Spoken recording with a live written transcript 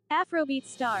Afrobeat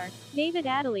star, David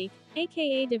Adelic,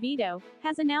 aka Davido,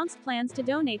 has announced plans to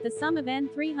donate the sum of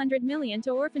 $300 million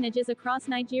to orphanages across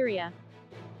Nigeria.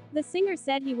 The singer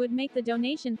said he would make the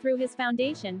donation through his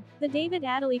foundation, the David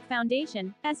Adelic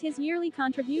Foundation, as his yearly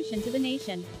contribution to the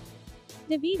nation.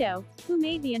 Davido, who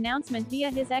made the announcement via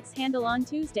his X handle on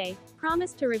Tuesday,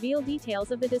 promised to reveal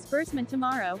details of the disbursement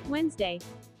tomorrow, Wednesday.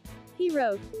 He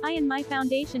wrote, "I and my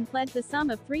foundation pledge the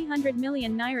sum of 300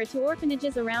 million naira to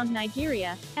orphanages around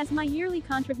Nigeria, as my yearly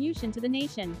contribution to the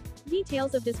nation.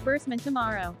 Details of disbursement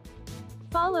tomorrow."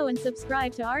 Follow and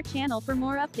subscribe to our channel for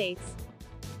more updates.